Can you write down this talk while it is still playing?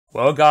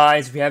Well,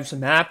 guys, we have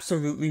some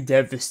absolutely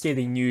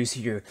devastating news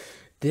here.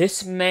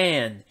 This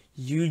man,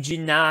 Yuji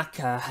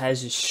Naka,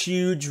 has a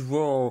huge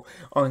role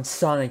on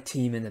Sonic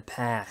Team in the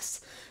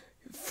past.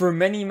 For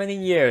many, many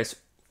years,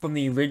 from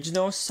the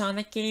original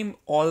Sonic game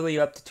all the way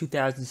up to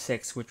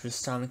 2006, which was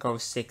Sonic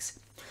 06.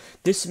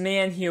 This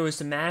man here was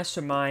the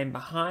mastermind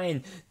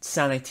behind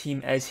Sonic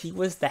Team, as he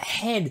was the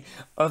head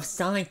of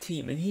Sonic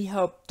Team, and he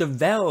helped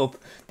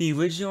develop the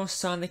original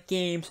Sonic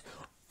games,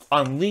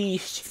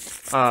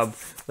 Unleashed, what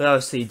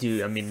else did he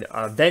do? I mean,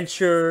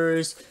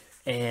 Adventures,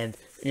 and,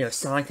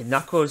 Sonic and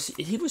Knuckles.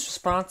 He was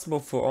responsible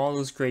for all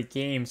those great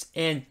games,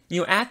 and,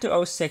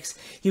 after 06,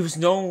 he was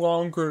no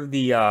longer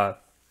the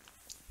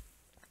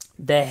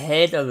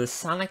head of the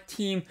Sonic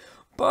Team,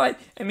 but,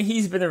 I mean,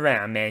 he's been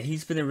around, man.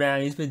 He's been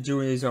around, he's been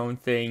doing his own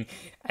thing.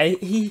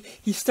 He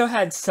still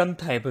had some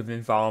type of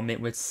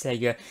involvement with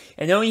Sega.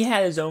 I know he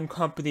had his own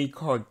company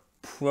called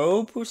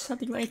Probe or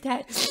something like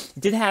that.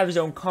 He did have his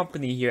own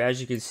company here,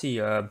 as you can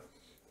see.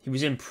 He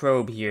was in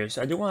Probe here,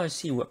 so I do want to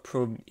see what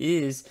Probe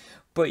is.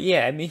 But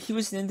yeah, I mean, he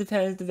was an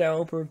independent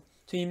developer,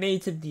 so he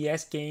made some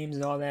DS games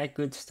and all that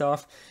good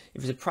stuff.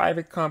 It was a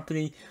private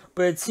company,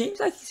 but it seems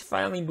like he's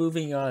finally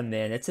moving on,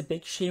 man. It's a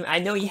big shame. I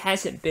know he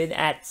hasn't been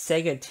at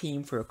Sega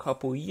Team for a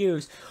couple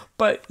years,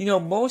 but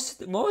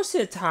most of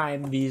the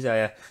time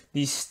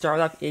these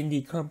startup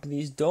indie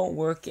companies don't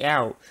work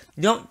out.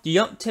 You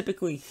don't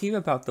typically hear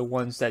about the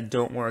ones that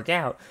don't work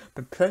out,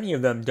 but plenty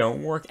of them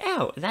don't work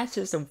out. And that's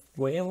just a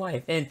way of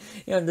life. And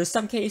there's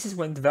some cases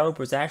when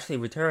developers actually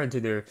return to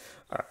their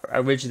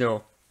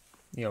original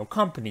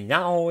company.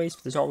 Not always,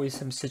 but there's always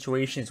some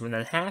situations when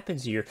that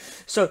happens here.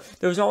 So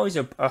there was always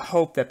a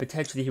hope that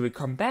potentially he would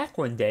come back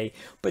one day.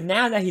 But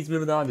now that he's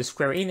moving on to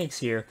Square Enix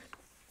here,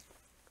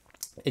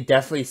 it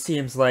definitely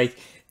seems like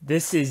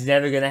this is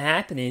never going to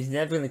happen. He's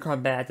never going to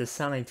come back to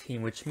Sonic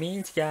Team, which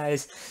means,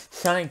 guys,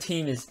 Sonic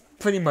Team is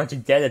pretty much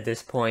dead at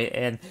this point,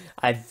 and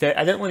I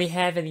don't really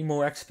have any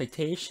more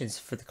expectations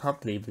for the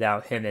company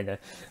without him, and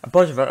a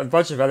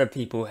bunch of other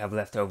people have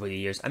left over the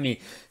years. I mean,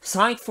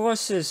 Sonic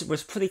Forces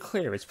was pretty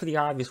clear. It's pretty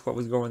obvious what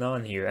was going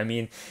on here. I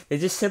mean, they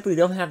just simply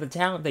don't have the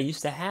talent they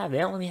used to have. They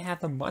don't really have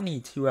the money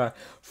to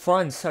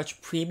fund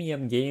such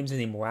premium games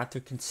anymore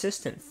after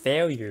consistent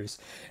failures.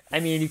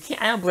 I mean,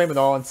 I don't blame it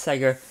all on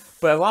Sega,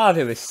 but a lot of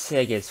it was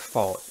Sega's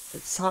fault.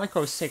 Sonic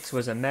 06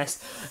 was a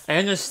mess. I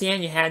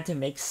understand you had to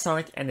make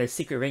Sonic and the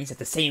Secret Rings at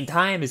the same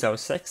time as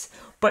 06,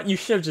 but you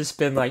should have just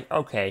been like,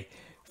 okay,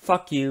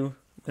 fuck you,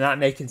 we're not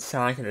making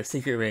Sonic and the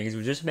Secret Rings,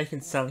 we're just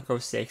making Sonic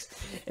 06.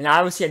 And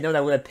obviously I know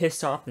that would have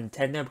pissed off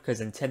Nintendo,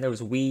 because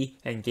Nintendo's Wii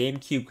and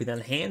GameCube could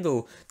not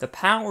handle the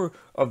power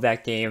of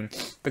that game,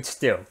 but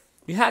still.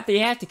 You have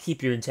to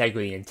keep your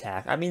integrity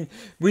intact. I mean,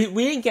 we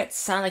didn't get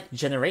Sonic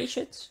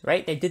Generations,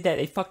 right? They did that.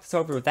 They fucked us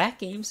over with that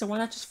game, so why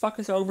not just fuck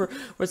us over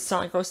with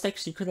Sonic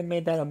 06? You could have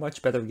made that a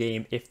much better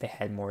game if they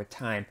had more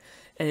time.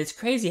 And it's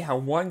crazy how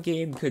one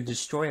game could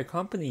destroy a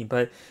company,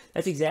 but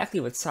that's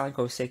exactly what Sonic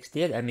 06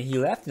 did. I mean, he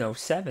left in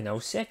 07,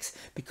 06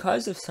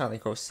 because of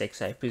Sonic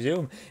 06, I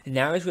presume. And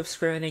now he's with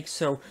Square Enix,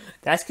 so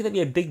that's going to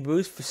be a big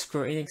boost for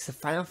Square Enix. The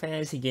Final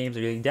Fantasy games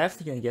are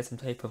definitely going to get some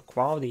type of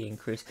quality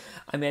increase.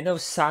 I mean, I know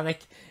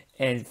Sonic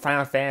and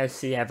Final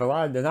Fantasy have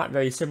they're not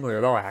very similar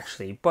at all,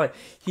 actually, but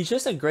he's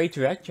just a great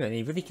director, and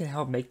he really can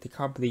help make the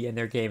company and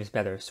their games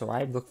better, so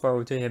I look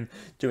forward to him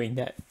doing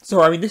that.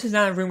 So, I mean, this is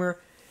not a rumor,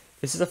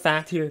 this is a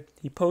fact here.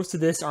 He posted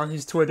this on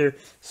his Twitter,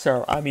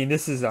 so, I mean,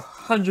 this is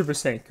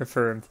 100%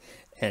 confirmed,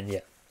 and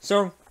yeah.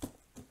 So,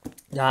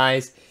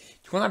 guys,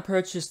 if you want to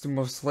purchase the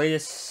most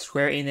latest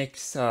Square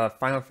Enix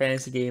Final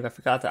Fantasy game, I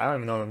don't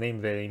even know the name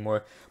of it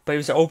anymore, but it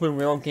was an open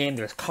world game.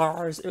 There's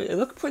cars. It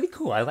looked pretty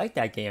cool. I like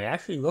that game. It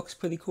actually looks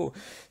pretty cool.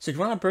 So if you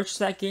want to purchase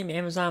that game,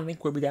 Amazon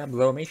link will be down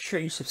below. Make sure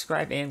you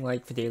subscribe and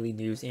like for daily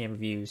news and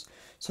reviews.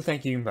 So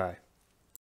thank you and bye.